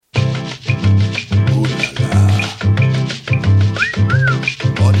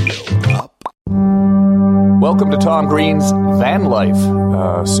welcome to Tom Green's Van Life.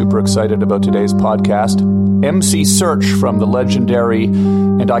 Super excited about today's podcast. MC Serch from the legendary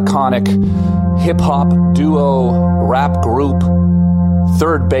and iconic hip-hop duo rap group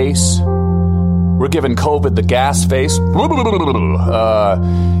Third Base. We're giving COVID the gas face. MC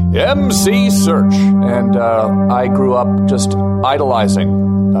Serch. And I grew up just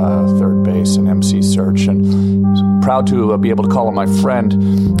idolizing Third Base and MC Serch, and proud to be able to call him my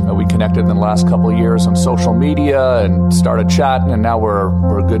friend. We connected in the last couple of years on social media and started chatting, and now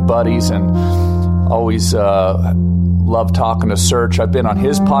we're good buddies, and always love talking to Serch. I've been on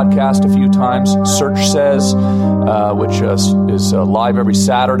his podcast a few times, Serch Says, which is live every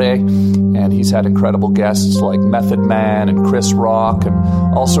Saturday, and he's had incredible guests like Method Man and Chris Rock and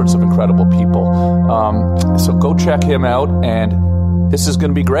all sorts of incredible people. So go check him out, and this is going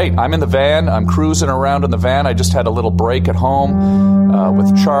to be great. I'm in the van. I'm cruising around in the van. I just had a little break at home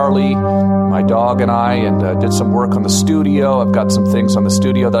with Charlie, my dog, and I, and did some work on the studio. I've got some things on the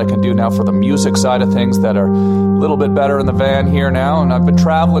studio that I can do now for the music side of things that are a little bit better in the van here now. And I've been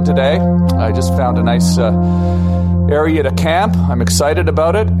traveling today. I just found a nice area to camp. I'm excited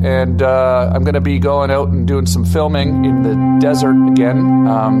about it. And I'm going to be going out and doing some filming in the desert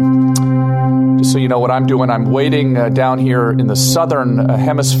again. Just so you know what I'm doing, I'm waiting down here in the southern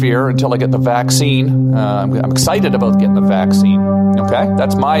hemisphere until I get the vaccine. I'm excited about getting the vaccine. Okay,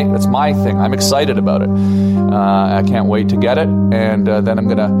 that's my thing. I'm excited about it. I can't wait to get it, and then I'm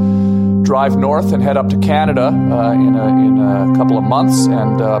gonna drive north and head up to Canada in a couple of months,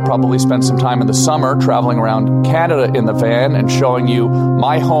 and probably spend some time in the summer traveling around Canada in the van and showing you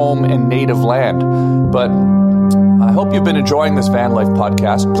my home and native land. But I hope you've been enjoying this Van Life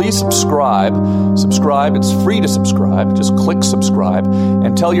podcast. Please subscribe. Subscribe. It's free to subscribe. Just click subscribe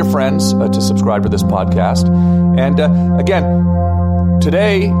and tell your friends to subscribe to this podcast. And again,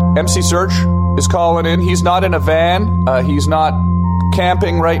 today, MC Serch is calling in. He's not in a van. He's not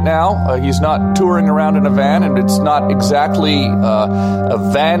camping right now. He's not touring around in a van, and it's not exactly a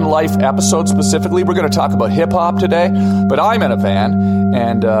van life episode specifically. We're going to talk about hip-hop today, but I'm in a van,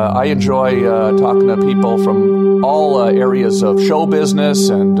 and I enjoy talking to people from all areas of show business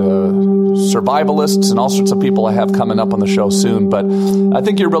and survivalists and all sorts of people I have coming up on the show soon. But I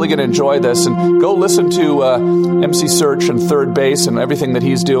think you're really going to enjoy this, and go listen to MC Serch and Third Base and everything that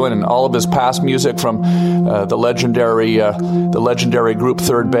he's doing, and all of his past music from the legendary group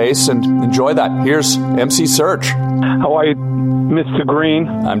Third Base, and enjoy that. Here's MC Serch. How are you, Mr. Green?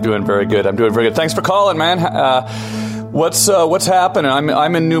 I'm doing very good. Thanks for calling, man. What's happening?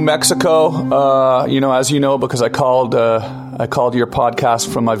 I'm in New Mexico. As you know, because I called your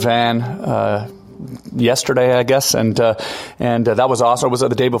podcast from my van yesterday, I guess, and that was awesome. It was the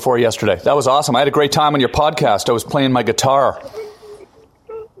day before yesterday. That was awesome. I had a great time on your podcast. I was playing my guitar.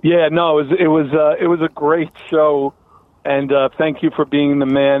 Yeah, no, it was a great show. And thank you for being the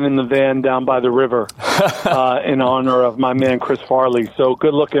man in the van down by the river in honor of my man Chris Farley. So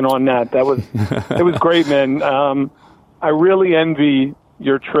good looking on that. It was great, man. I really envy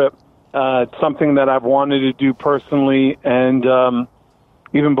your trip. It's something that I've wanted to do personally, and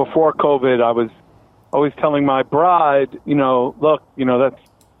even before COVID, I was always telling my bride, look, that's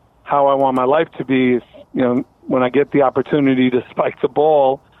how I want my life to be. Is, when I get the opportunity to spike the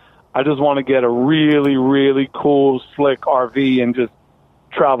ball, I just want to get a really, really cool, slick RV and just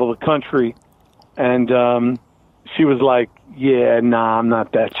travel the country. And she was like, yeah, nah, I'm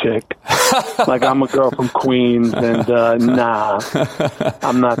not that chick. Like, I'm a girl from Queens, and nah,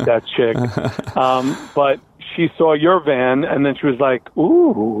 I'm not that chick. But she saw your van, and then she was like,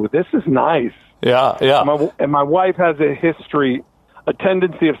 ooh, this is nice. Yeah. And my wife has a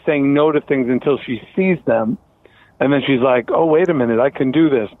tendency of saying no to things until she sees them. And then she's like, oh, wait a minute, I can do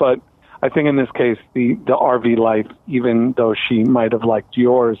this. But I think in this case, the RV life, even though she might have liked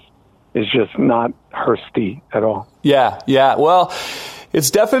yours, is just not her steed at all. Yeah. Well, it's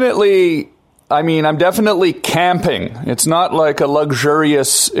definitely, I'm definitely camping. It's not like a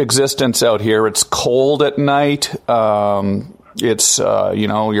luxurious existence out here. It's cold at night. It's,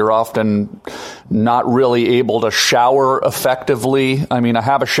 you're often not really able to shower effectively. I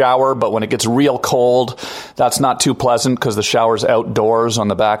have a shower, but when it gets real cold, that's not too pleasant because the shower's outdoors on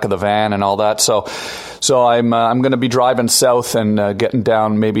the back of the van and all that. So I'm going to be driving south and getting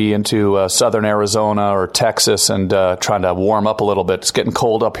down maybe into southern Arizona or Texas and trying to warm up a little bit. It's getting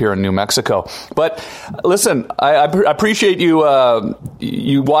cold up here in New Mexico. But listen, I appreciate you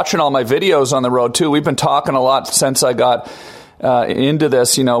watching all my videos on the road too. We've been talking a lot since I got into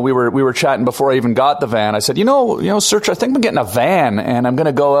this, we were chatting before I even got the van. I said, Serch, I think I'm getting a van, and I'm going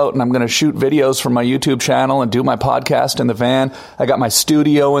to go out and I'm going to shoot videos for my YouTube channel and do my podcast in the van. I got my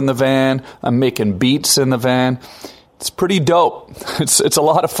studio in the van. I'm making beats in the van. It's pretty dope. It's a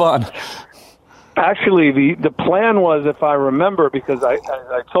lot of fun. Actually, the plan was, if I remember, because I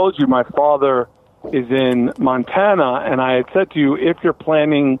told you my father is in Montana, and I had said to you, if you're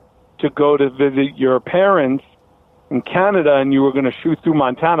planning to go to visit your parents in Canada and you were going to shoot through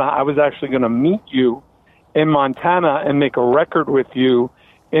Montana, I was actually going to meet you in Montana and make a record with you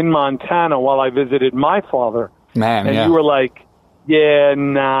in Montana while I visited my father. Man, and yeah. You were like, yeah,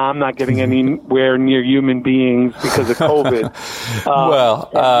 nah, I'm not getting anywhere near human beings because of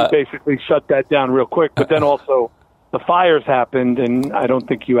COVID. You basically shut that down real quick. But then also the fires happened, and I don't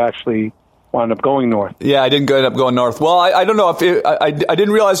think you actually wound up going north. Yeah, I didn't end up going north. Well, I don't know if I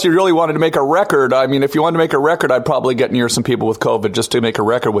didn't realize you really wanted to make a record. I mean, if you wanted to make a record, I'd probably get near some people with COVID just to make a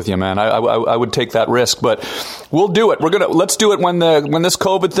record with you, man. I would take that risk, but we'll do it. Let's do it when this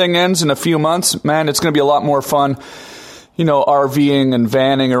COVID thing ends in a few months, man. It's going to be a lot more fun, RVing and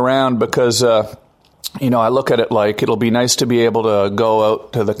vanning around because, I look at it like it'll be nice to be able to go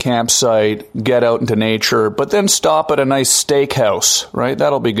out to the campsite, get out into nature, but then stop at a nice steakhouse, right?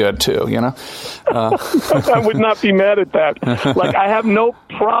 That'll be good too, I would not be mad at that. Like, I have no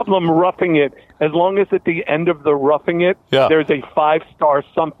problem roughing it as long as at the end of the roughing it, there's a 5-star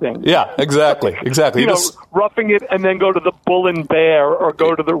something. Yeah, exactly. Roughing it and then go to the Bull and Bear or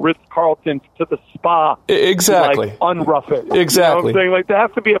go to the Ritz-Carlton to the spa. Exactly. Like, unrough it. Exactly. You know what I'm saying? Like, there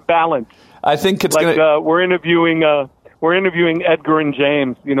has to be a balance. I think it's like we're interviewing Edgar and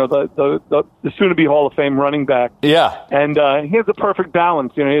James, the soon-to-be Hall of Fame running back. Yeah, and he has a perfect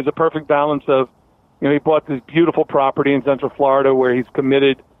balance. He has a perfect balance of, he bought this beautiful property in Central Florida where he's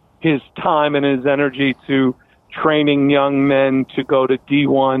committed his time and his energy to training young men to go to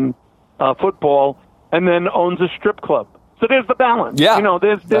D1 football, and then owns a strip club. So there's the balance. Yeah,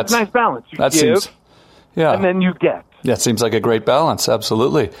 there's nice balance. You give, and then you get. That seems like a great balance.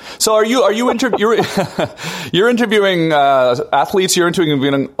 Absolutely. So you're interviewing athletes. You're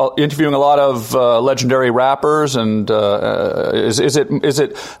interviewing a lot of legendary rappers, and is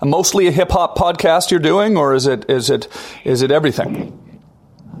it mostly a hip hop podcast you're doing, or is it everything?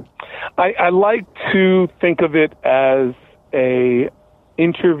 I like to think of it as a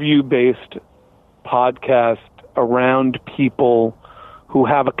interview-based podcast around people who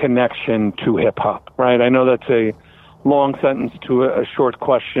have a connection to hip hop. Right? I know that's a long sentence to a short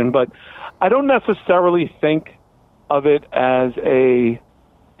question, but I don't necessarily think of it as a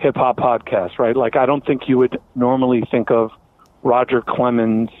hip-hop podcast, right? Like, I don't think you would normally think of Roger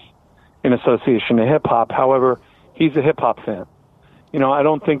Clemens in association to hip-hop. However, he's a hip-hop fan. I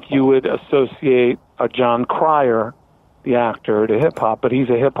don't think you would associate a John Cryer, the actor, to hip-hop, but he's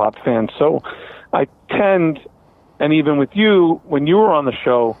a hip-hop fan. So I tend, and even with you, when you were on the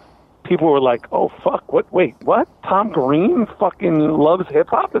show, people were like, oh, fuck, what? Tom Green fucking loves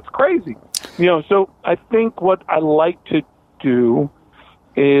hip-hop? It's crazy. So I think what I like to do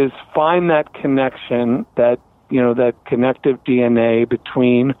is find that connection, that connective DNA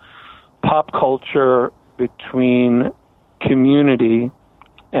between pop culture, between community,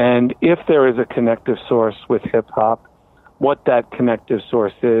 and if there is a connective source with hip-hop, what that connective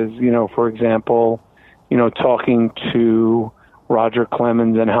source is. For example, talking to Roger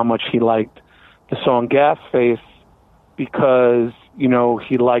Clemens and how much he liked the song Gas Face because,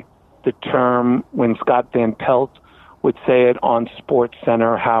 he liked the term when Scott Van Pelt would say it on Sports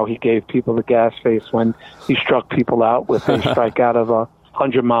Center, how he gave people the gas face when he struck people out with a strikeout of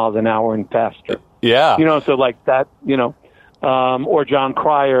 100 miles an hour and faster. Yeah. So like that, or John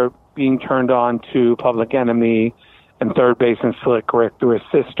Cryer being turned on to Public Enemy and Third Baseman Slick Rick through his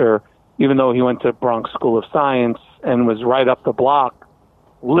sister, even though he went to Bronx School of Science and was right up the block,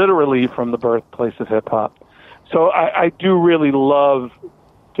 literally from the birthplace of hip-hop. So I do really love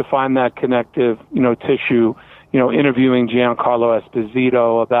to find that connective, tissue, interviewing Giancarlo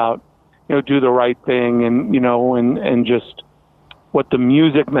Esposito about, Do the Right Thing and, and just what the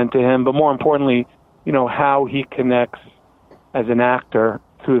music meant to him, but more importantly, how he connects as an actor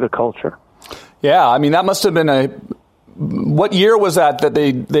through the culture. Yeah, I mean, that must have been what year was that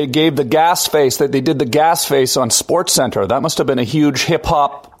they gave the gas face, that they did the gas face on Sports Center? That must have been a huge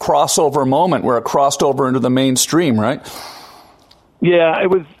hip-hop crossover moment where it crossed over into the mainstream, right? Yeah, it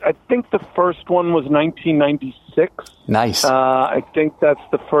was. I think the first one was 1996. Nice. I think that's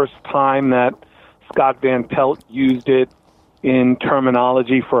the first time that Scott Van Pelt used it in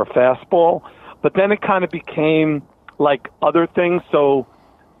terminology for a fastball. But then it kind of became like other things. So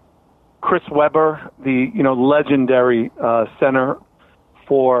Chris Webber, the legendary center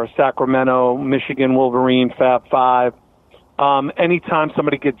for Sacramento, Michigan Wolverine, Fab Five. Anytime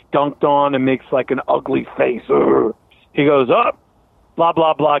somebody gets dunked on and makes like an ugly face, he goes up, blah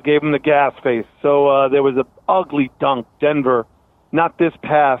blah blah. Gave him the gas face. So there was an ugly dunk, Denver, not this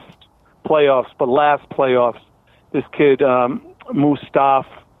past playoffs, but last playoffs. This kid Mustaf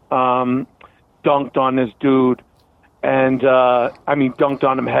dunked on this dude. And, dunked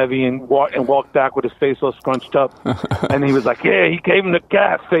on him heavy and walked back with his face all scrunched up. And he was like, yeah, he gave him the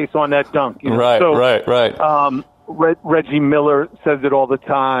gas face on that dunk. Right. Reggie Miller says it all the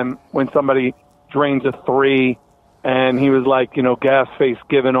time when somebody drains a three, and he was like, gas face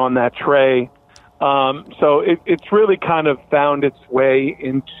given on that tray. So it's really kind of found its way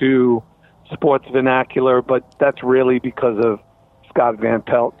into sports vernacular, but that's really because of Scott Van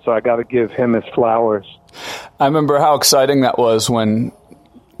Pelt, so I got to give him his flowers. I remember how exciting that was when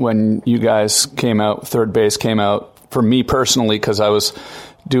you guys came out, Third Base came out, for me personally, because I was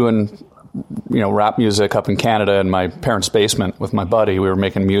doing rap music up in Canada in my parents' basement with my buddy. We were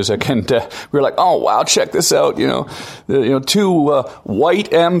making music, and we were like, "Oh wow, check this out!" Two white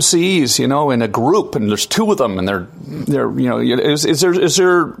MCs, in a group, and there's two of them, and they're is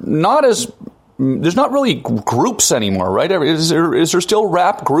there not as there's not really groups anymore, right? Is there still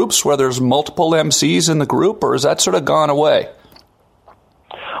rap groups where there's multiple MCs in the group, or has that sort of gone away?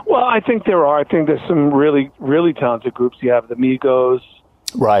 Well, I think there are. I think there's some really, really talented groups. You have the Migos.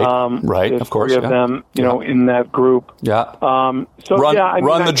 Right, right, of course. Three of them, in that group. Yeah. Run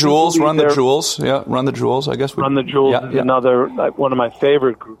the Jewels, Run the Jewels. Yeah, Run the Jewels, I guess. Run the Jewels is another, one of my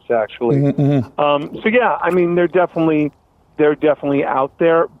favorite groups, actually. Mm-hmm. They're definitely out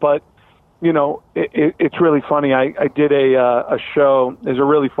there, but it's really funny. I did a show. There's a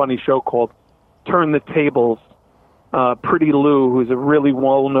really funny show called Turn the Tables. Pretty Lou, who's a really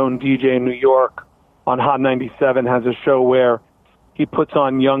well-known DJ in New York on Hot 97, has a show where he puts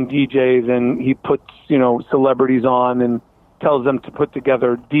on young DJs and he puts, celebrities on and tells them to put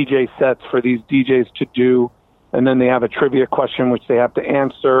together DJ sets for these DJs to do. And then they have a trivia question which they have to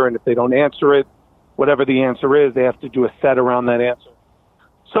answer. And if they don't answer it, whatever the answer is, they have to do a set around that answer.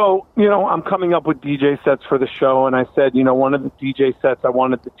 So, I'm coming up with DJ sets for the show, and I said, one of the DJ sets I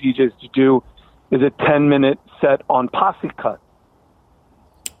wanted the DJs to do is a 10-minute set on posse cut.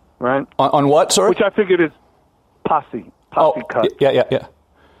 Right? On what, sorry? Which I figured is posse cut. Yeah.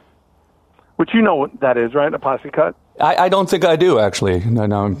 Which you know what that is, right? A posse cut? I don't think I do, actually.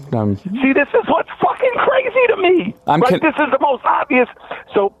 No. See, this is what's fucking crazy to me. This is the most obvious.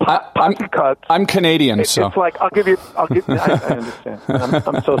 So, posse cuts. I'm Canadian, It's like, I understand.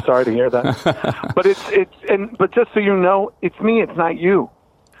 I'm so sorry to hear that. But just so you know, it's me, it's not you.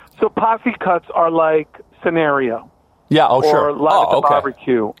 So, posse cuts are like Scenario. Yeah, sure. Or Live at the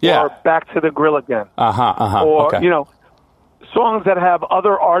Barbecue. Yeah. Or Back to the Grill Again. Or, okay. Songs that have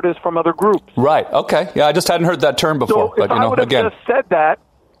other artists from other groups. Right. Okay. Yeah, I just hadn't heard that term before. So if I would have just said that,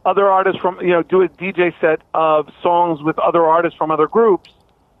 other artists from, do a DJ set of songs with other artists from other groups,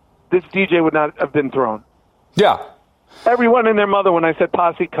 this DJ would not have been thrown. Yeah. Everyone and their mother, when I said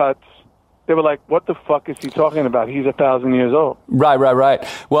posse cuts, they were like, what the fuck is he talking about? He's 1,000 years old. Right.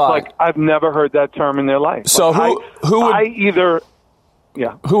 Well, I've never heard that term in their life. So who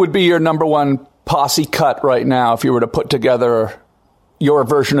would be your number one posse cut right now if you were to put together your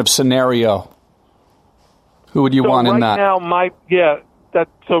version of Scenario? Who would you want in that?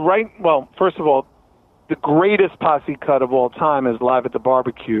 First of all, the greatest posse cut of all time is Live at the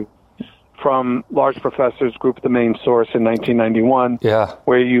Barbecue from Large Professor's group, The Main Source, in 1991. Yeah.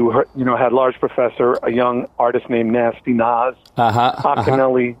 Where you had Large Professor, a young artist named Nasty Nas,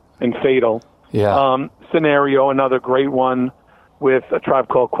 Akinelli, and Fatal. Yeah. Scenario, another great one with A Tribe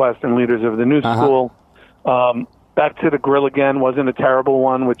Called Quest and Leaders of the New School. Back to the Grill Again wasn't a terrible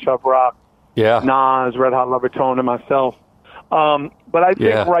one with Chubb Rock, Nas, Red Hot Lover Tone, and myself. But I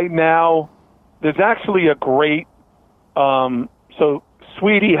think right now there's actually a great so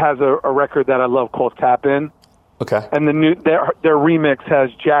Sweetie has a record that I love called Tap In. Okay. And their remix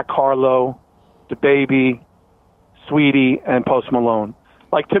has Jack Harlow, DaBaby, Sweetie, and Post Malone.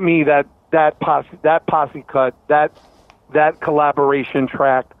 Like, to me, that posse cut, that collaboration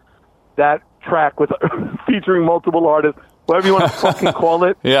track, that track with featuring multiple artists, whatever you want to fucking call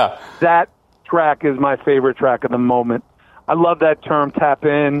it. Yeah. That track is my favorite track of the moment. I love that term, Tap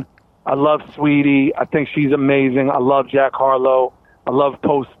In. I love Sweetie. I think she's amazing. I love Jack Harlow. I love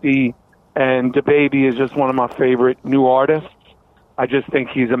Posty. And DaBaby is just one of my favorite new artists. I just think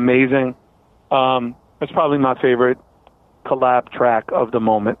he's amazing. It's probably my favorite collab track of the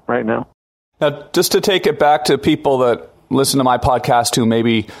moment right now. Now, just to take it back to people that listen to my podcast who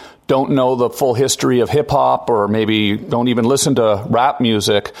maybe don't know the full history of hip hop or maybe don't even listen to rap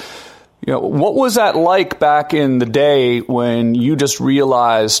music, what was that like back in the day when you just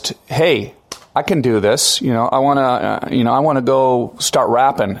realized, hey, I can do this. I want to go start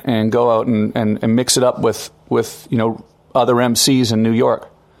rapping and go out and mix it up with other MCs in New York.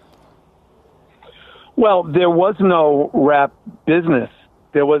 Well, there was no rap business.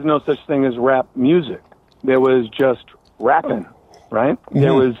 There was no such thing as rap music. There was just rapping, right? Mm-hmm.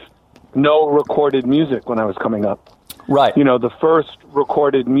 There was no recorded music when I was coming up. Right. The first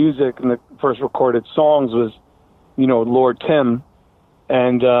recorded music and the first recorded songs was, Lord Tim.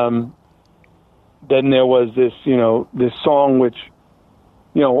 And then there was this, this song which,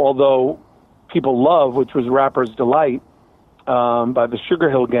 although people love, which was Rapper's Delight by the Sugar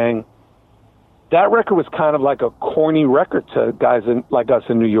Hill Gang, that record was kind of like a corny record to guys like us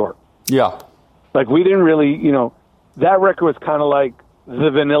in New York. Yeah. Like we didn't really, that record was kind of like the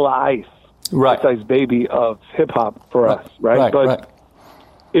Vanilla Ice. Right. Ice Baby of hip-hop for us, right? But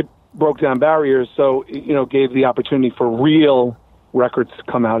it broke down barriers, so, gave the opportunity for real records to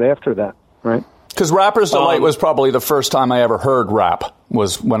come out after that, right? Because Rapper's Delight was probably the first time I ever heard rap,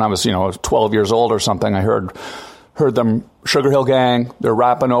 was when I was, 12 years old or something. I heard them, Sugar Hill Gang, they're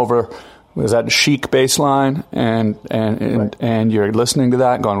rapping over, was that chic bass line, and you're listening to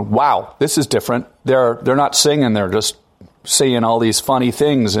that going, wow, this is different. They're not singing, they're just saying all these funny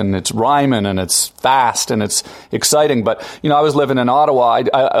things, and it's rhyming, and it's fast, and it's exciting. But I was living in Ottawa.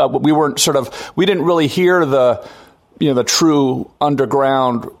 We didn't really hear the true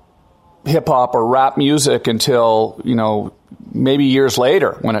underground hip hop or rap music until maybe years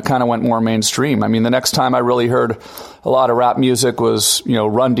later when it kind of went more mainstream. I mean, the next time I really heard a lot of rap music was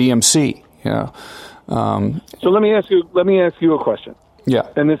Run DMC. So let me ask you a question. Yeah,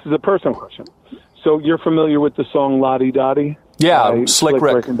 and this is a personal question. So you're familiar with the song Lottie Dottie? Yeah, Slick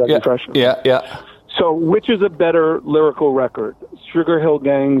Rick. And Dougie Fresh? Yeah. So which is a better lyrical record, Sugar Hill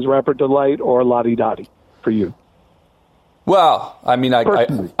Gang's Rapper Delight or Lottie Dottie for you? Well, I mean,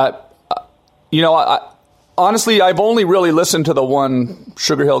 honestly, I've only really listened to the one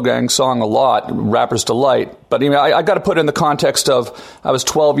Sugar Hill Gang song a lot, Rapper's Delight. But I got to put it in the context of I was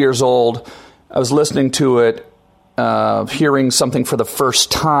 12 years old. I was listening to it, hearing something for the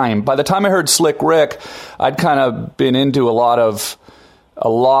first time. By the time I heard Slick Rick, I'd kind of been into a lot of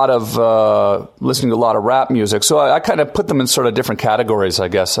listening to a lot of rap music. So I kind of put them in sort of different categories, I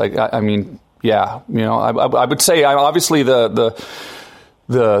guess. I mean, yeah, I would say obviously the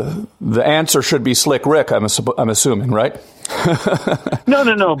answer should be Slick Rick. I'm assuming, right?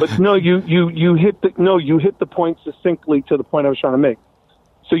 No. But you hit the point succinctly to the point I was trying to make.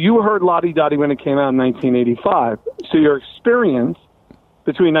 So you heard Lottie Dottie when it came out in 1985. So your experience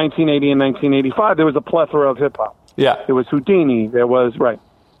between 1980 and 1985, there was a plethora of hip hop. Yeah, there was Houdini. There was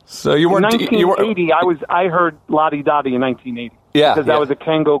So you weren't. In 1980, I heard Lottie Dottie in 1980. Yeah, because that was a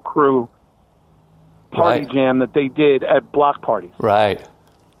Kango Crew party jam that they did at block parties. Right.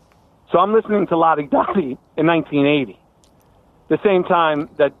 So I'm listening to Lottie Dottie in 1980, the same time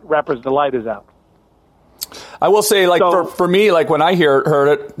that Rapper's Delight is out. I will say, for me, when I heard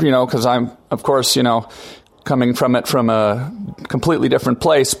it, because I'm, of course, coming from it from a completely different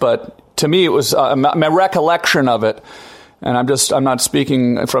place, but to me, it was my recollection of it, and I'm not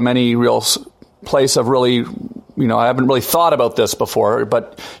speaking from any real place of really, I haven't really thought about this before,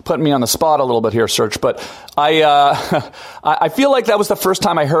 but putting me on the spot a little bit here, Serch. But I feel like that was the first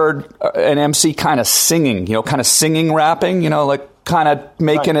time I heard an MC kind of singing, rapping, kind of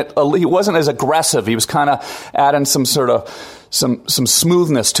making it. He wasn't as aggressive. He was kind of adding some sort of some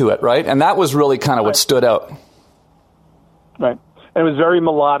smoothness to it, right? And that was really kind of what stood out. Right. And it was very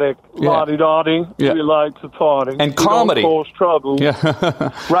melodic. Lottie-dottie, we like to party. And comedy. We don't cause trouble.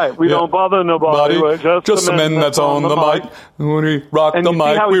 Yeah. Right. We don't bother nobody. We're just the men that's on the mic. When we rock and the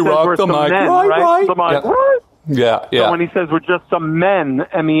mic, we rock the mic. Men, right? The mic. Yeah. So when he says we're just some men,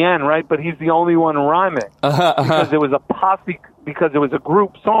 M-E-N, right? But he's the only one rhyming. Because it was a posse, because it was a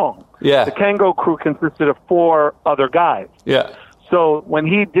group song. Yeah. The Kango Crew consisted of 4 other guys. Yeah. So when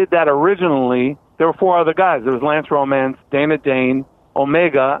he did that originally, there were 4 other guys. There was Lance Romance, Dana Dane,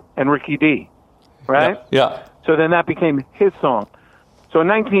 Omega, and Ricky D. Right? Yeah. So then that became his song. So in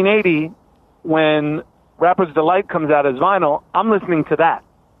 1980, when Rapper's Delight comes out as vinyl, I'm listening to that.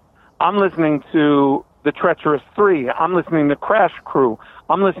 I'm listening to the Treacherous 3. I'm listening to Crash Crew.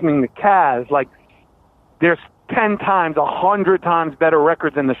 I'm listening to Kaz. There's 10 times, 100 times better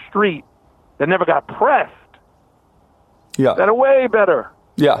records in the street that never got pressed. Yeah. That are way better.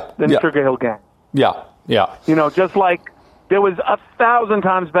 Yeah. Than Sugar Hill Gang. Yeah. Just like there was 1,000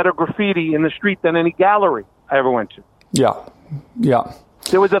 times better graffiti in the street than any gallery I ever went to. Yeah. Yeah.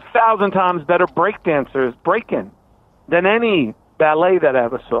 There was 1,000 times better breakdancers breaking than any ballet that I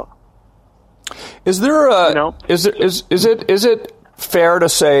ever saw. Is there is it fair to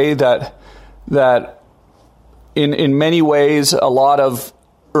say that in many ways a lot of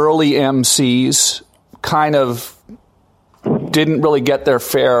early MCs kind of didn't really get their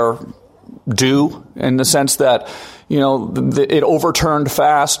fair due, in the sense that, it overturned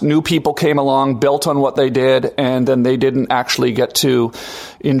fast, new people came along, built on what they did, and then they didn't actually get to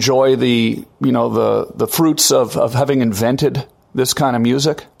enjoy the fruits of having invented this kind of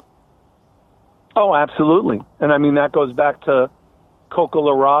music? Oh, absolutely. And I mean, that goes back to Coco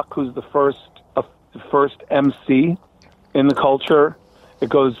LaRock, who's the first MC in the culture. It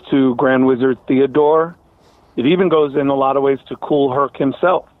goes to Grand Wizard Theodore. It even goes in a lot of ways to Kool Herc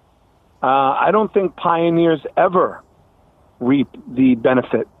himself. I don't think pioneers ever reap the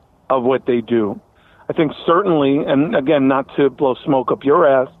benefit of what they do. I think certainly, and again, not to blow smoke up your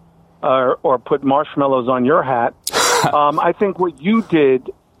ass or put marshmallows on your hat, I think what you did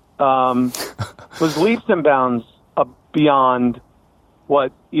was leaps and bounds beyond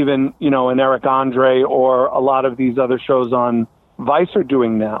what even, an Eric Andre or a lot of these other shows on Vice are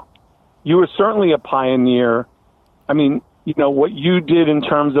doing now. You were certainly a pioneer. I mean, what you did in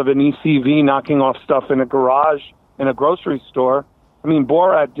terms of an ECV knocking off stuff in a garage in a grocery store. I mean,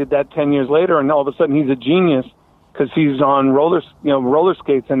 Borat did that 10 years later, and all of a sudden he's a genius because he's on roller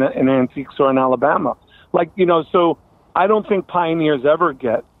skates in an antique store in Alabama. So I don't think pioneers ever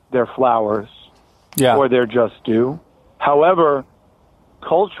get their flowers or their just due. However,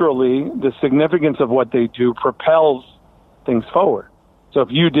 culturally, the significance of what they do propels things forward. So if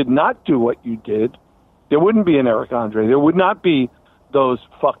you did not do what you did, there wouldn't be an Eric Andre. There would not be those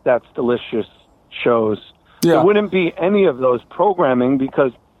Fuck That's Delicious shows. Yeah. There wouldn't be any of those programming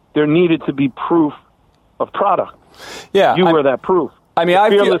because there needed to be proof of product. Yeah, you were that proof. I mean, I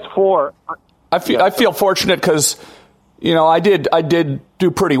feel fortunate because, I did do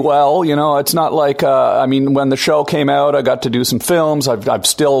pretty well. It's not like, when the show came out, I got to do some films. I'm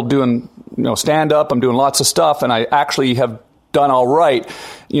still doing, stand up. I'm doing lots of stuff, and I actually have done all right.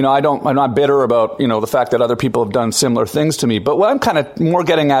 I'm not bitter about, the fact that other people have done similar things to me. But what I'm kind of more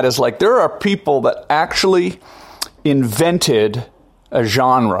getting at is, there are people that actually invented a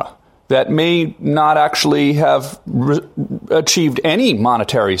genre that may not actually have achieved any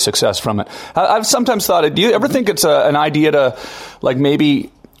monetary success from it. I've sometimes thought, do you ever think it's an idea to, maybe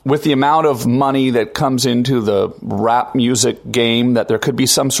with the amount of money that comes into the rap music game, that there could be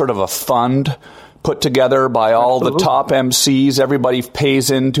some sort of a fund put together by all the top MCs? Everybody pays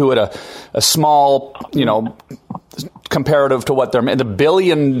into it a small, comparative to what they're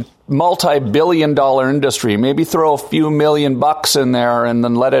the multi-billion dollar industry. Maybe throw a few $1,000,000 in there and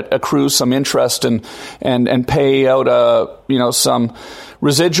then let it accrue some interest and pay out some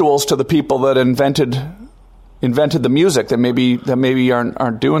residuals to the people that invented the music that maybe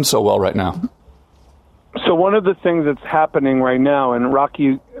aren't doing so well right now. So one of the things that's happening right now, and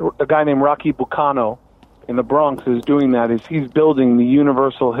a guy named Rocky Bucano in the Bronx is doing that, is he's building the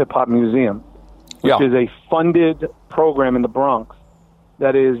Universal Hip Hop Museum, which is a funded program in the Bronx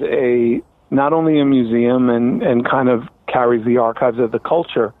that is not only a museum and kind of carries the archives of the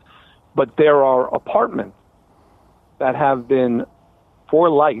culture, but there are apartments that have been for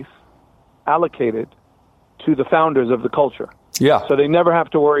life allocated to the founders of the culture. Yeah. So they never have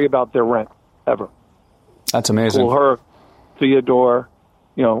to worry about their rent, ever. That's amazing. Kool Herc, Theodore,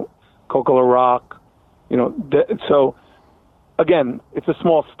 Coco LaRock, so again, it's a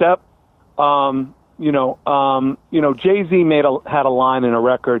small step. Jay-Z had a line in a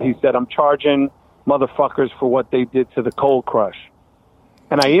record. He said, "I'm charging motherfuckers for what they did to the Cold Crush."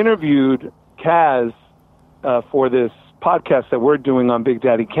 And I interviewed Kaz for this podcast that we're doing on Big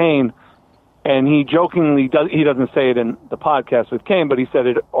Daddy Kane, and he jokingly he doesn't say it in the podcast with Kane, but he said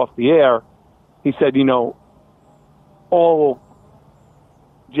it off the air. He said, all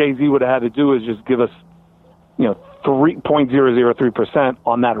Jay-Z would have had to do is just give us, 3.003%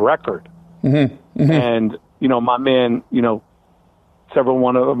 on that record. Mm-hmm. Mm-hmm. And, my man,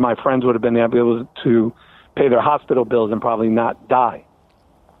 one of my friends would have been able to pay their hospital bills and probably not die.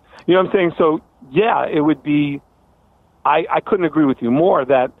 You know what I'm saying? So, yeah, it would be, I couldn't agree with you more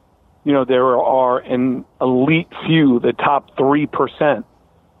that, there are an elite few, the top 3%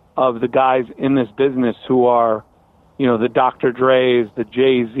 of the guys in this business who are, the Dr. Dre's, the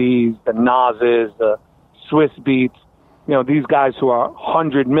Jay-Z's, the Nas's, the Swiss Beats, these guys who are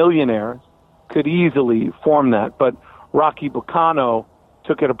 100 millionaires could easily form that. But Rocky Bucano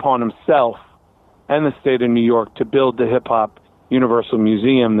took it upon himself and the state of New York to build the Hip Hop Universal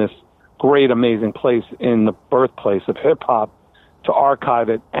Museum, this great, amazing place in the birthplace of hip-hop to archive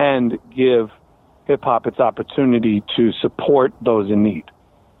it and give hip-hop its opportunity to support those in need.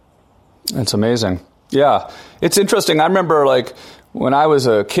 That's amazing. Yeah. It's interesting. I remember, like, when I was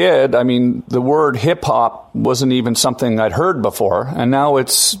a kid, I mean, the word hip-hop wasn't even something I'd heard before. And now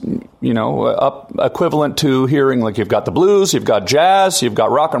it's, you know, equivalent to hearing, like, you've got the blues, you've got jazz, you've got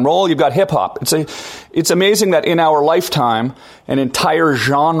rock and roll, you've got hip-hop. It's amazing that in our lifetime, an entire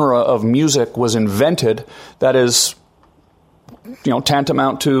genre of music was invented that is, you know,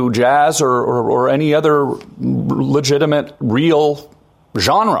 tantamount to jazz or any other legitimate, real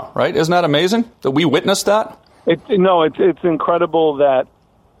genre, right? Isn't that amazing that we witnessed that? It's incredible that,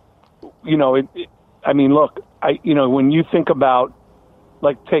 you know, I mean, look, when you think about,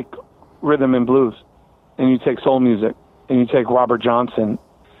 like, take rhythm and blues, and you take soul music, and you take Robert Johnson,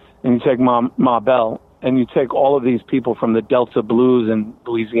 and you take Ma Bell, and you take all of these people from the Delta blues in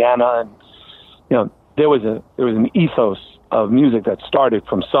Louisiana, and, you know, there was an ethos of music that started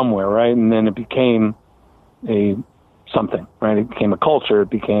from somewhere, right? And then it became something, right? It became a culture. It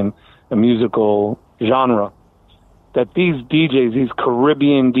became a musical genre. That these DJs, these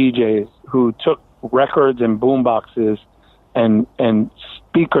Caribbean DJs who took records and boomboxes and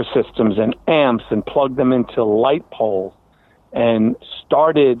speaker systems and amps and plugged them into light poles and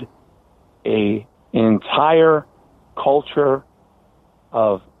started an entire culture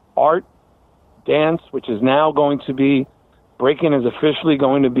of art, dance, which is now going to be, breaking is officially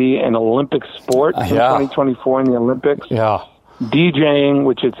going to be an Olympic sport in 2024 in the Olympics. Yeah. DJing,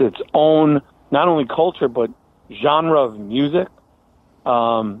 which is its own, not only culture, but genre of music.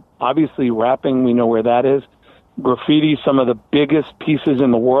 Obviously, rapping, we know where that is. Graffiti, some of the biggest pieces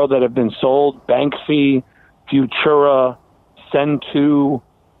in the world that have been sold. Banksy, Futura, Sentu,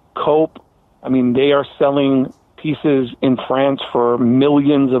 Cope. I mean, they are selling pieces in France for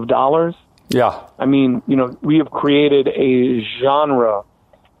millions of dollars. Yeah. I mean, you know, we have created a genre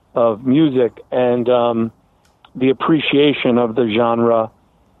of music, and the appreciation of the genre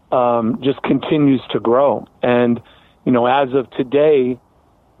just continues to grow. And, you know, as of today,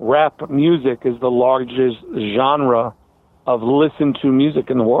 rap music is the largest genre of listened to music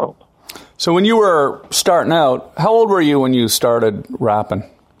in the world. So when you were starting out, how old were you when you started rapping?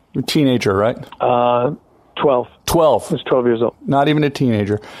 You're a teenager, right? 12. 12. I was 12 years old. Not even a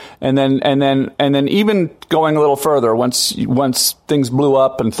teenager. And then even going a little further, once things blew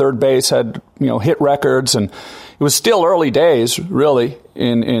up and Third Base had, you know, hit records, and it was still early days, really,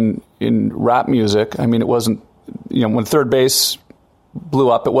 in rap music. I mean, it wasn't, you know, when Third Base blew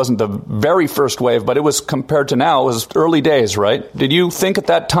up, it wasn't the very first wave, but it was, compared to now, it was early days, right? Did you think at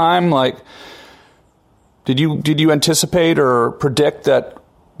that time, like, did you anticipate or predict that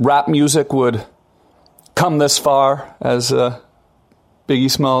rap music would come this far, as Biggie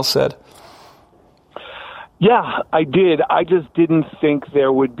Smalls said? Yeah, I did. I just didn't think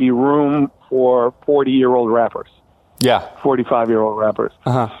there would be room for 40-year-old rappers. Yeah. 45-year-old rappers.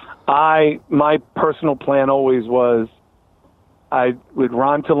 Uh-huh. My personal plan always was I would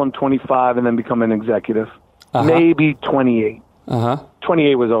rhyme till I'm 25 and then become an executive. Uh-huh. Maybe 28. Uh-huh.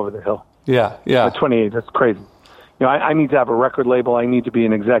 28 was over the hill. Yeah, yeah. But 28, that's crazy. You know, I need to have a record label. I need to be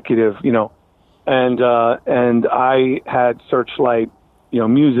an executive, you know. And I had Searchlight, you know,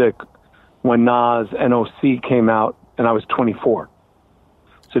 music when Nas and OC came out, and I was 24.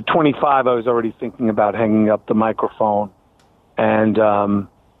 So 25, I was already thinking about hanging up the microphone. And, you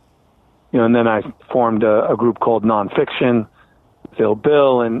know, and then I formed a group called Nonfiction, Phil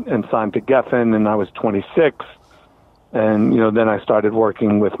Bill, and signed to Geffen, and I was 26. And, you know, then I started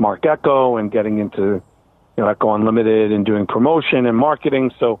working with Mark Echo and getting into, you know, Echo Unlimited and doing promotion and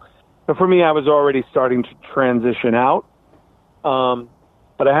marketing. So for me, I was already starting to transition out.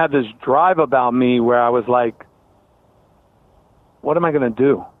 But I had this drive about me where I was like, what am I going to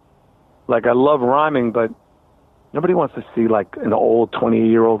do? Like, I love rhyming, but nobody wants to see, like, an old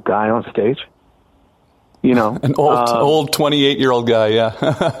 28-year-old guy on stage. You know? An old 28-year-old guy, yeah.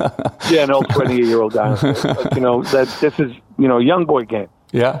 Yeah, an old 28-year-old guy on stage. But, you know, that this is, you know, a young boy game.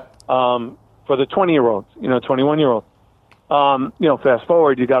 Yeah. For the 20-year-olds, you know, 21-year-olds. You know, fast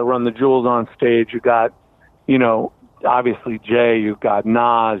forward, you got to run the jewels on stage. You got, you know, obviously Jay, you've got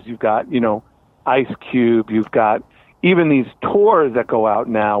Nas, you've got, you know, Ice Cube, you've got even these tours that go out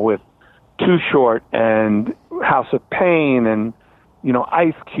now with Too Short and House of Pain and, you know,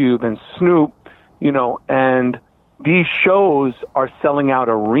 Ice Cube and Snoop, you know, and these shows are selling out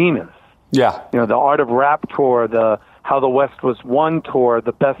arenas. Yeah. You know, the Art of Rap tour, the How the West Was Won tour,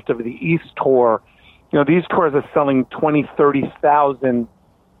 the Best of the East tour. You know, these tours are selling 20, 30,000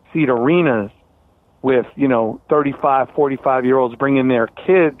 seat arenas with, you know, 35, 45-year-olds bringing their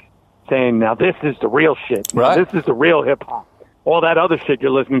kids saying, now this is the real shit. Right. This is the real hip-hop. All that other shit you're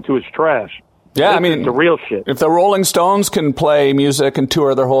listening to is trash. Yeah, this I mean, is the real shit. If the Rolling Stones can play music and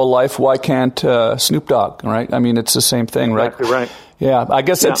tour their whole life, why can't Snoop Dogg, right? I mean, it's the same thing, right? Exactly right. Yeah, I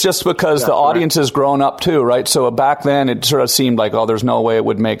guess it's just because the audience has grown up too, right? So back then it sort of seemed like, oh, there's no way it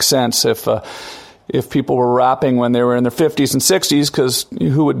would make sense if people were rapping when they were in their 50s and 60s, because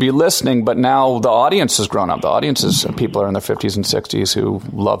who would be listening? But now the audience has grown up. The audience is people are in their 50s and 60s who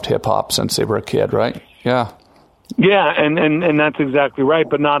loved hip-hop since they were a kid, right? Yeah. Yeah, and that's exactly right.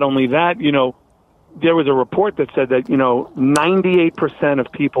 But not only that, you know, there was a report that said that, you know, 98%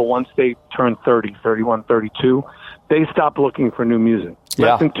 of people, once they turn 30, 31, 32, they stop looking for new music.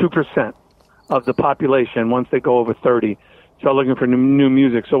 Yeah. Less than 2% of the population, once they go over 30, start looking for new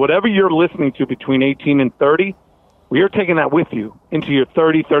music. So whatever you're listening to between 18 and 30, well, you're taking that with you into your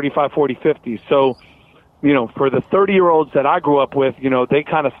 30, 35, 40, 50. So, you know, for the 30-year-olds that I grew up with, you know, they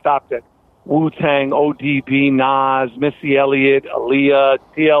kind of stopped at Wu-Tang, ODB, Nas, Missy Elliott, Aaliyah,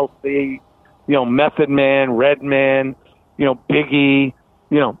 TLC, you know, Method Man, Redman, you know, Biggie,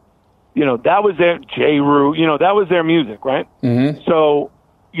 you know, that was their J-Rue, you know, that was their music, right? Mm-hmm. So,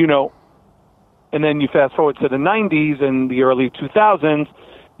 you know, and then you fast forward to the 90s and the early 2000s,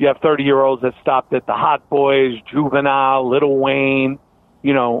 you have 30-year-olds that stopped at the Hot Boys, Juvenile, Lil Wayne,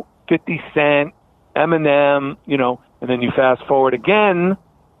 you know, 50 Cent, Eminem, you know, and then you fast forward again,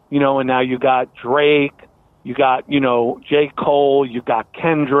 you know, and now you got Drake, you got, you know, J. Cole, you got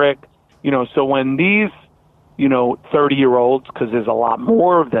Kendrick, you know, so when these, you know, 30-year-olds, because there's a lot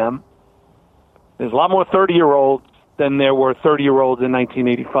more of them, there's a lot more 30-year-olds than there were 30-year-olds in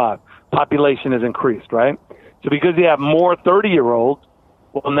 1985. Population has increased, right? So because you have more 30-year-olds,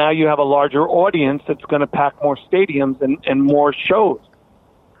 well, now you have a larger audience that's going to pack more stadiums and more shows.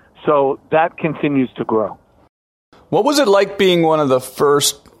 So that continues to grow. What was it like being one of the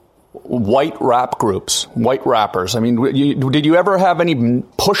first white rap groups, white rappers? I mean, did you ever have any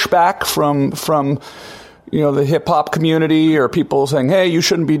pushback from you know, the hip hop community, or people saying, "Hey, you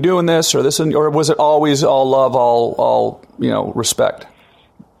shouldn't be doing this," or this, or was it always all love, all you know, respect?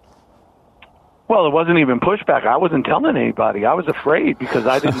 Well, it wasn't even pushback. I wasn't telling anybody. I was afraid because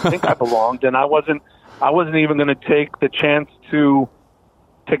I didn't think I belonged, and I wasn't even going to take a chance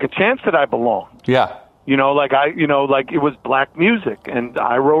that I belonged. Yeah. You know, like it was black music, and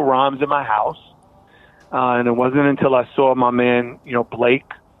I wrote rhymes in my house. And it wasn't until I saw my man, you know,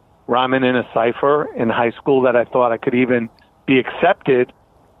 Blake, rhyming in a cipher in high school that I thought I could even be accepted.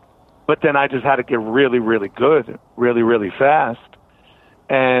 But then I just had to get really, really good, really, really fast.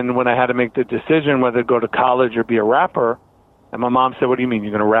 And when I had to make the decision whether to go to college or be a rapper, and my mom said, "What do you mean?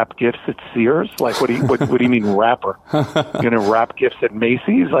 You're going to wrap gifts at Sears? Like, what do you mean rapper? You're going to wrap gifts at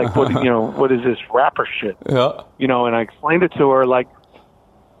Macy's? Like, what is this rapper shit?" Yeah. You know, and I explained it to her, like,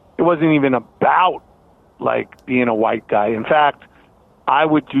 it wasn't even about, like, being a white guy. In fact, I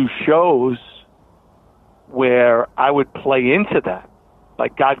would do shows where I would play into that.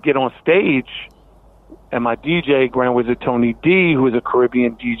 Like, I'd get on stage, and my DJ, Grand Wizard Tony D, who is a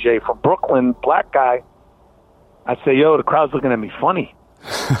Caribbean DJ from Brooklyn, black guy, I'd say, "Yo, the crowd's looking at me funny,"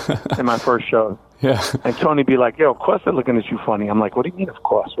 in my first show. Yeah. And Tony be like, "Yo, of course they're looking at you funny." I'm like, "What do you mean, of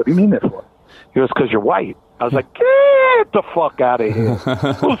course? What do you mean that for?" He goes, "Because you're white." I was like, "Get the fuck out of here.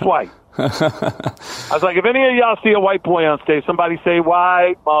 Who's white?" I was like, "If any of y'all see a white boy on stage, somebody say,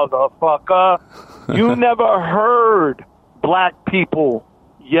 'White motherfucker.' You never heard black people,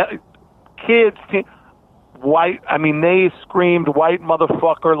 kids, white, I mean, they screamed white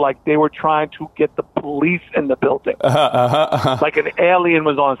motherfucker like they were trying to get the police in the building. Like an alien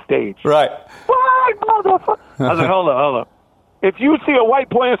was on stage. Right. White motherfucker. I was like, hold up. If you see a white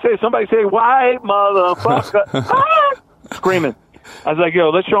boy on stage, somebody say, "White motherfucker." Screaming. I was like,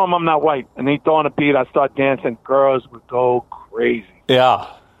 "Yo, let's show him I'm not white." And he threw on a beat. I start dancing. Girls would go crazy. Yeah.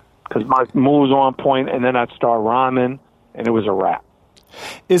 Because my moves on point, and then I'd start rhyming, and it was a rap.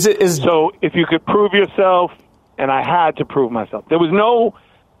 So if you could prove yourself, and I had to prove myself. There was no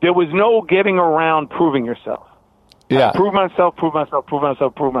getting around proving yourself. Yeah. Prove myself.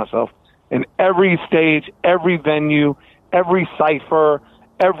 In every stage, every venue, every cipher,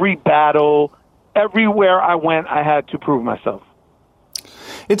 every battle, everywhere I went, I had to prove myself.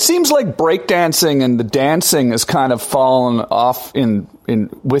 It seems like breakdancing and the dancing has kind of fallen off in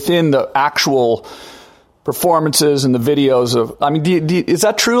within the actual performances and the videos of. I mean, is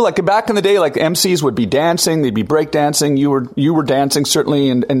that true? Like back in the day, like MCs would be dancing, they'd be breakdancing. You were dancing certainly,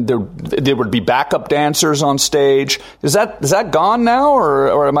 and there would be backup dancers on stage. Is that gone now,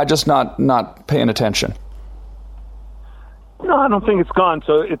 or am I just not paying attention? No, I don't think it's gone.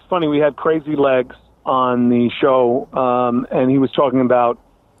 So it's funny. We had Crazy Legs on the show, and he was talking about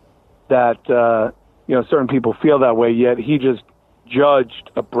that certain people feel that way. Yet he just judged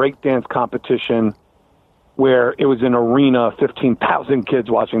a breakdance competition where it was an arena of 15,000 kids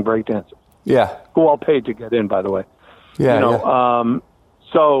watching breakdancers. Yeah, who all paid to get in, by the way. Yeah,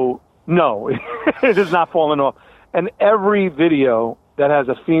 So no, it is not falling off. And every video that has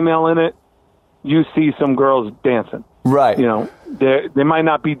a female in it, you see some girls dancing. Right. They might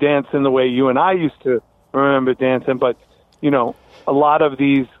not be dancing the way you and I used to remember dancing, but a lot of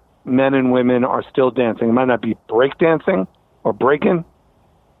these men and women are still dancing. It might not be break dancing or breaking,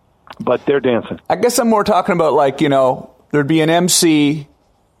 but they're dancing. I guess I'm more talking about there'd be an MC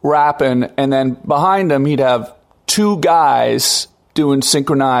rapping, and then behind him he'd have two guys doing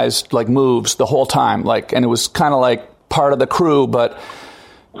synchronized moves the whole time, and it was kind of like part of the crew, but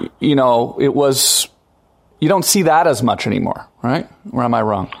it was. You don't see that as much anymore, right? Or am I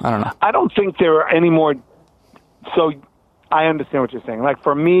wrong? I don't know. I don't think there are any more. So I understand what you're saying.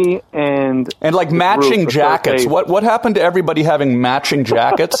 For me and matching jackets. What happened to everybody having matching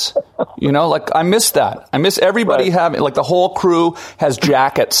jackets? I miss that. I miss everybody having the whole crew has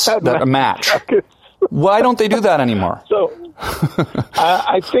jackets that match. Jackets. Why don't they do that anymore? So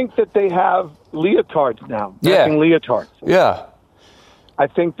I think that they have leotards now. Matching leotards. Yeah. I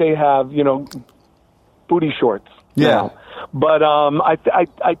think they have booty shorts. Now. But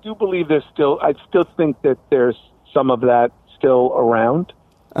I do believe I still think that there's some of that still around.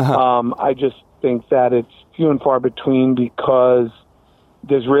 Uh-huh. I just think that it's few and far between because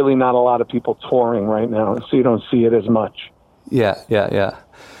there's really not a lot of people touring right now, so you don't see it as much. Yeah.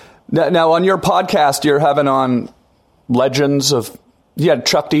 Now on your podcast, you're having on legends of. You had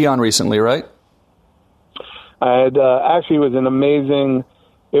Chuck D on recently, right? I had actually, it was an amazing.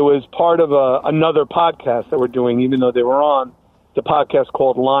 It was part of another podcast that we're doing, even though they were on the podcast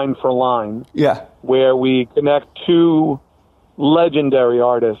called Line for Line. Yeah. Where we connect two legendary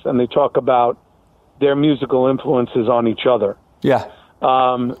artists and they talk about their musical influences on each other. Yeah.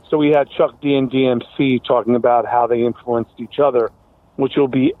 So we had Chuck D and DMC talking about how they influenced each other, which will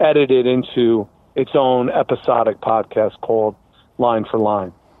be edited into its own episodic podcast called Line for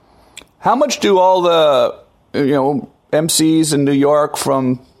Line. How much do all the, MCs in New York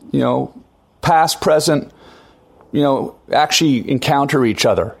from, past, present, actually encounter each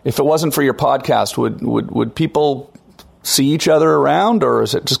other? If it wasn't for your podcast, would people see each other around, or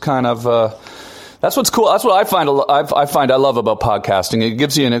is it just kind of, that's what's cool. That's what I find I love about podcasting. It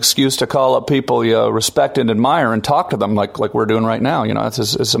gives you an excuse to call up people you respect and admire and talk to them like we're doing right now.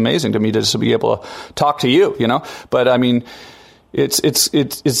 It's amazing to me to just be able to talk to you, but I mean, is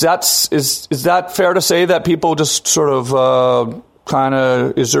that fair to say that people just sort of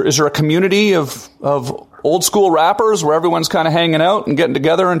is there a community of old school rappers where everyone's kind of hanging out and getting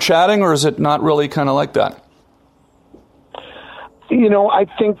together and chatting, or is it not really kind of like that? I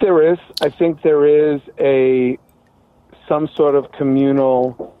think there is. I think there is some sort of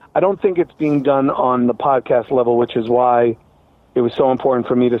communal. I don't think it's being done on the podcast level, which is why it was so important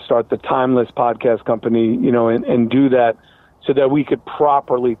for me to start the Timeless podcast company, and do that, so that we could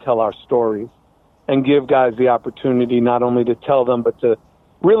properly tell our stories and give guys the opportunity not only to tell them, but to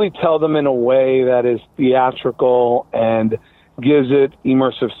really tell them in a way that is theatrical and gives it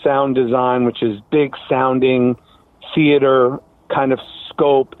immersive sound design, which is big sounding theater kind of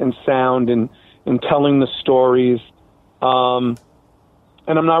scope and sound and telling the stories. And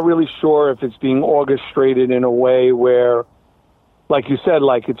I'm not really sure if it's being orchestrated in a way where, like you said,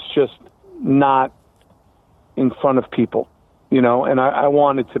 it's just not in front of people. And I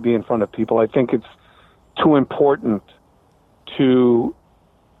want it to be in front of people. I think it's too important to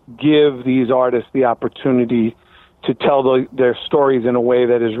give these artists the opportunity to tell their stories in a way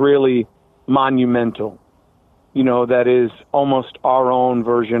that is really monumental, that is almost our own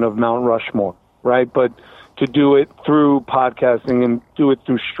version of Mount Rushmore, right? But to do it through podcasting and do it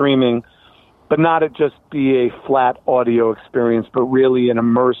through streaming, but not it just be a flat audio experience, but really an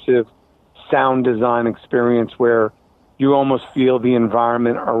immersive sound design experience where you almost feel the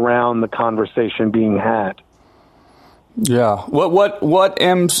environment around the conversation being had. Yeah. What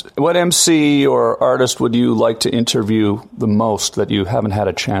MC or artist would you like to interview the most that you haven't had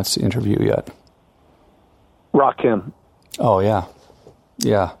a chance to interview yet? Rakim. Oh yeah.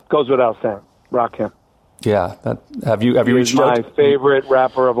 Yeah. Goes without saying. Rakim. Yeah. Have you reached out? He's my favorite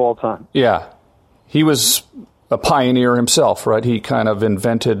rapper of all time. Yeah. He was a pioneer himself, right? He kind of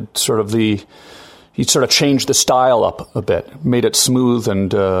invented he sort of changed the style up a bit, made it smooth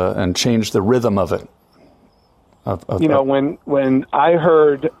and changed the rhythm of it. When I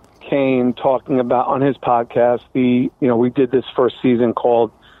heard Kane talking about on his podcast, we did this first season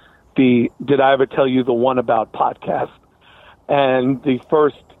called the Did I Ever Tell You the One About podcast? And the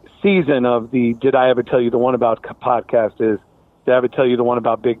first season of the Did I Ever Tell You the One About podcast is Did I Ever Tell You the One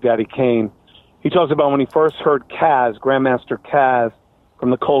About Big Daddy Kane. He talks about when he first heard Kaz, Grandmaster Kaz, from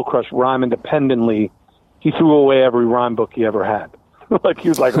the Cold Crush rhyme independently, he threw away every rhyme book he ever had. Like, he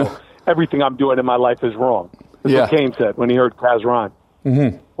was like, oh, everything I'm doing in my life is wrong. That's what Kane said when he heard Kaz rhyme.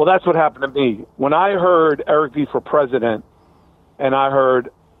 Mm-hmm. Well, that's what happened to me. When I heard Eric V for president, and I heard,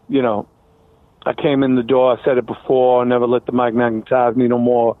 you know, I came in the door, I said it before, never let the mic magnetize me no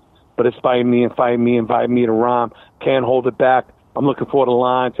more, but inspire me, invite me to rhyme. Can't hold it back. I'm looking for the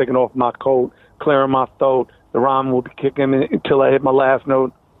line, taking off my coat, clearing my throat. The rhyme will be kicking in until I hit my last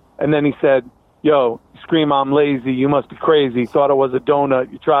note. And then he said, yo, scream I'm lazy, you must be crazy. Thought I was a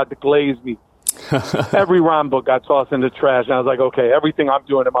donut, you tried to glaze me. Every rhyme book got tossed in the trash, and I was like, okay, everything I'm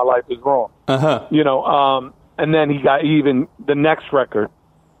doing in my life is wrong. Uh-huh. You know, and then he got even the next record,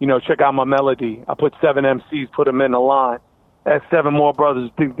 you know, check out my melody. I put 7 MCs, put them in a line. That's 7 more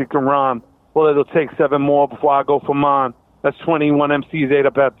brothers think they can rhyme. Well, it'll take 7 more before I go for mine. That's 21 MCs ate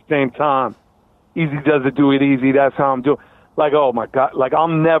up at the same time. Easy does it, do it easy. That's how I'm doing. Like, oh, my God. Like, I'll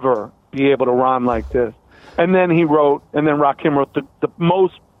never be able to rhyme like this. And then he wrote, and then Rakim wrote the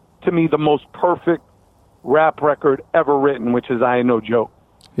most, to me, the most perfect rap record ever written, which is I Ain't No Joke.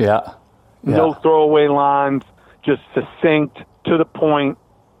 Yeah. No throwaway lines, just succinct, to the point.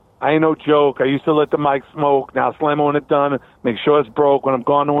 I ain't no joke. I used to let the mic smoke. Now slam on it done. Make sure it's broke when I'm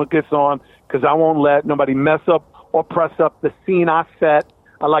gone and when it gets on, because I won't let nobody mess up or press up the scene I set.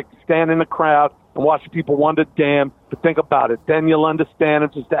 I like to stand in the crowd and watch people wonder, damn, but think about it. Then you'll understand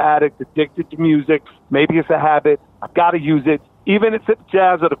I'm just an addict, addicted to music. Maybe it's a habit. I've got to use it. Even if it's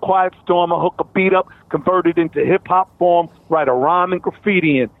jazz or the quiet storm, I hook a beat up, convert it into hip-hop form, write a rhyme and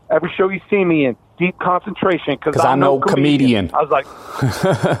graffiti in. Every show you see me in, deep concentration, because I'm no comedian. I was like,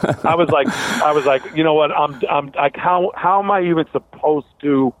 you know what? I'm like, how am I even supposed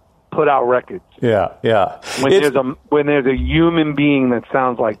to put out records? Yeah. When there's a human being that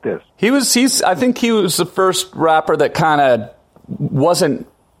sounds like this. I think he was the first rapper that kind of wasn't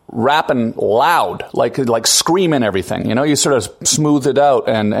rapping loud, like screaming everything. You know, you sort of smoothed it out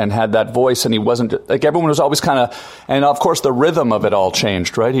and had that voice, and he wasn't like everyone was always kind of, and of course the rhythm of it all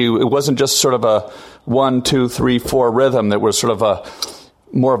changed, right? It wasn't just sort of a 1, 2, 3, 4 rhythm that was sort of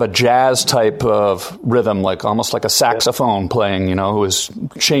more of a jazz type of rhythm, like almost like a saxophone playing, you know, who was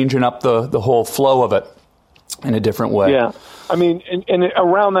changing up the whole flow of it in a different way. Yeah. I mean, and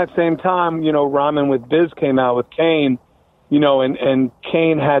around that same time, you know, Rhyming with Biz came out with Kane, you know, and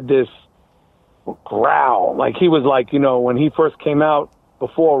Kane had this growl. Like, he was like, you know, when he first came out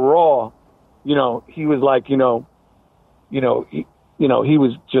before Raw, you know, he was like, he was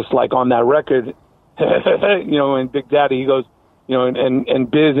just like on that record, you know, and Big Daddy, he goes, you know, and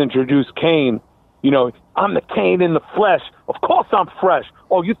Biz introduced Kane, you know, I'm the Kane in the flesh. Of course I'm fresh.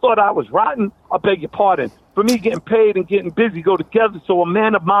 Oh, you thought I was rotten? I beg your pardon. For me, getting paid and getting busy go together. So a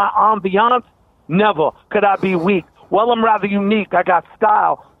man of my ambiance, never could I be weak. Well, I'm rather unique. I got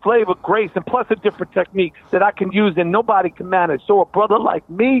style, flavor, grace, and plus a different technique that I can use and nobody can manage. So a brother like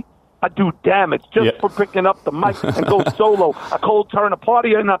me, I do damage just for picking up the mic and go solo. I cold turn a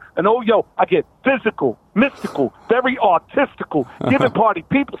party and oh, yo, I get physical, mystical, very artistical, giving party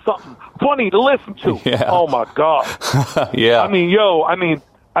people something funny to listen to. Yeah. Oh, my God. Yeah. I mean,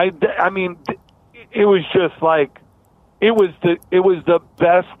 it was just like, it was the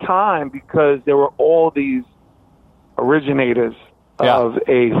best time because there were all these originators of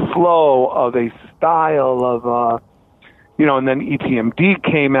a flow, of a style, of you know, and then EPMD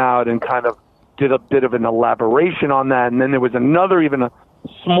came out and kind of did a bit of an elaboration on that, and then there was another, even a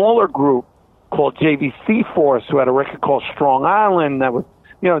smaller group called JVC Force who had a record called Strong Island that was,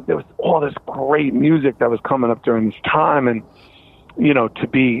 you know, there was all this great music that was coming up during this time, and you know, to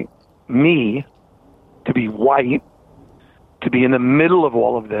be me, to be white, to be in the middle of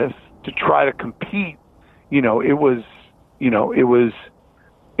all of this, to try to compete. You know, it was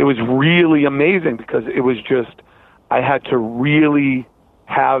really amazing because it was just, I had to really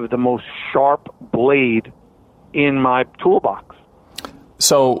have the most sharp blade in my toolbox.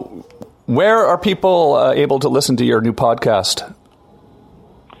 So where are people able to listen to your new podcast?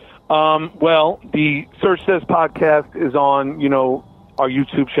 Well, the Serch Says podcast is on, you know, our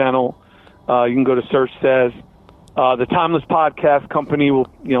YouTube channel. You can go to Serch Says. The Timeless Podcast Company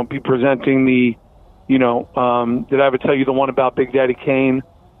will, you know, be presenting the, you know, did I ever tell you the one about Big Daddy Kane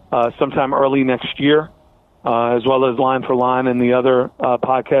sometime early next year, as well as Line for Line and the other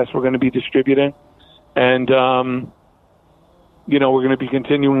podcasts we're going to be distributing. And, you know, we're going to be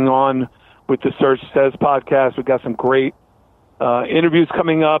continuing on with the Serch Says podcast. We've got some great interviews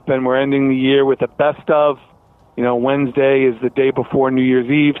coming up, and we're ending the year with a best of Wednesday is the day before New Year's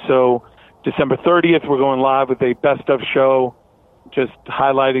Eve. So December 30th, we're going live with a best of show, just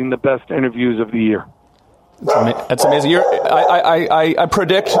highlighting the best interviews of the year. That's amazing. I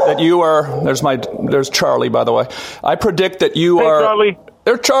predict that you are. There's Charlie, by the way. I predict that you are. Charlie.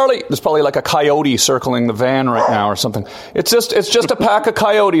 There's Charlie. There's probably like a coyote circling the van right now or something. It's just a pack of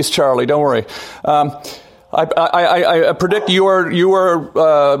coyotes, Charlie. Don't worry. I predict you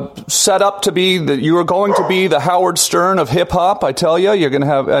are set up to be you are going to be the Howard Stern of hip hop. I tell you, you're going to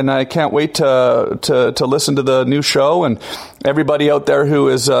have, and I can't wait to listen to the new show. And everybody out there who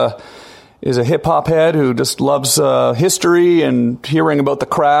is a hip hop head who just loves history and hearing about the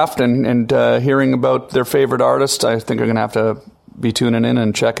craft and hearing about their favorite artists, I think are going to have to be tuning in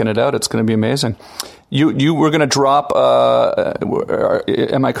and checking it out. It's going to be amazing. You were going to drop.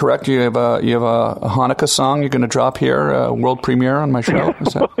 Am I correct? You have a Hanukkah song you're going to drop here, world premiere on my show.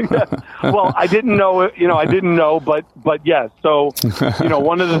 Is that? Yeah. Well, I didn't know. I didn't know, but yes. So,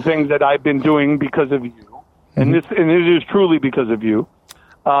 one of the things that I've been doing because of you, and it is truly because of you.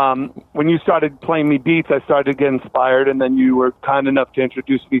 When you started playing me beats, I started to get inspired, and then you were kind enough to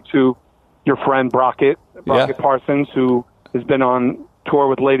introduce me to your friend Brockett Parsons, who has been on tour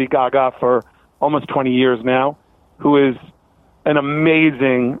with Lady Gaga for almost 20 years now, who is an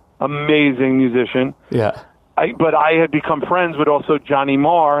amazing, amazing musician. Yeah. But I had become friends with also Johnny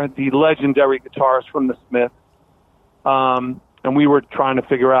Marr, the legendary guitarist from the Smiths. And we were trying to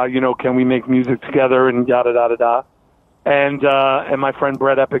figure out, can we make music together and yada, yada, yada. And my friend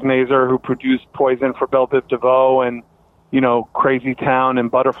Brett Epignazer, who produced Poison for Belle Biv DeVoe and, Crazy Town and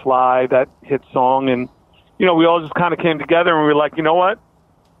Butterfly, that hit song. And, we all just kind of came together and we were like, you know what?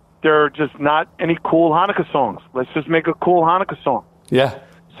 There are just not any cool Hanukkah songs. Let's just make a cool Hanukkah song. Yeah.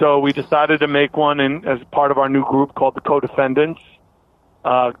 So we decided to make one as part of our new group called the Co-Defendants,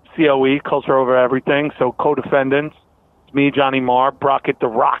 COE, Culture Over Everything. So Co-Defendants, it's me, Johnny Marr, Brockett the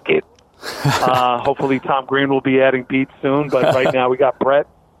Rocket. Hopefully Tom Green will be adding beats soon, but right now we got Brett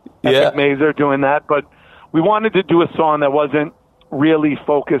Mazer doing that. But we wanted to do a song that wasn't really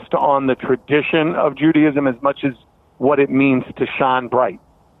focused on the tradition of Judaism as much as what it means to shine bright.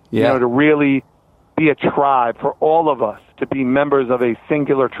 Yeah. To really be a tribe, for all of us to be members of a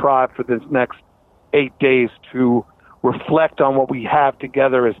singular tribe for this next 8 days, to reflect on what we have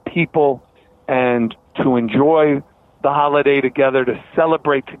together as people and to enjoy the holiday together, to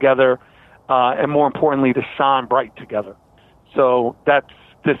celebrate together, and more importantly, to shine bright together. So that's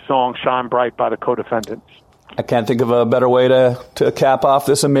this song, Shine Bright by the Co-Defendants. I can't think of a better way to cap off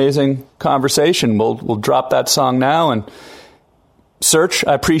this amazing conversation. We'll drop that song now. And Serch,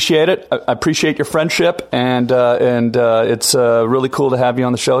 I appreciate it. I appreciate your friendship, and it's really cool to have you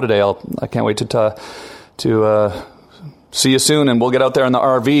on the show today. I can't wait to see you soon, and we'll get out there in the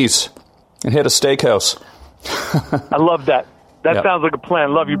RVs and hit a steakhouse. I love that. That sounds like a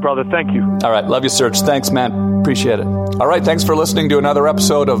plan. Love you, brother. Thank you. All right. Love you, Serch. Thanks, man. Appreciate it. All right. Thanks for listening to another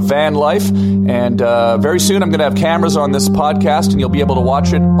episode of Van Life. And very soon I'm going to have cameras on this podcast, and you'll be able to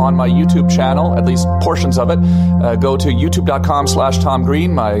watch it on my YouTube channel, at least portions of it. Go to youtube.com/Tom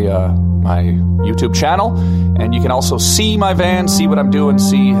Green, my YouTube channel. And you can also see my van, see what I'm doing,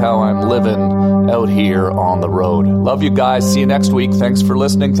 see how I'm living out here on the road. Love you guys. See you next week. Thanks for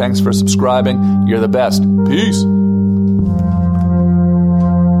listening. Thanks for subscribing. You're the best. Peace.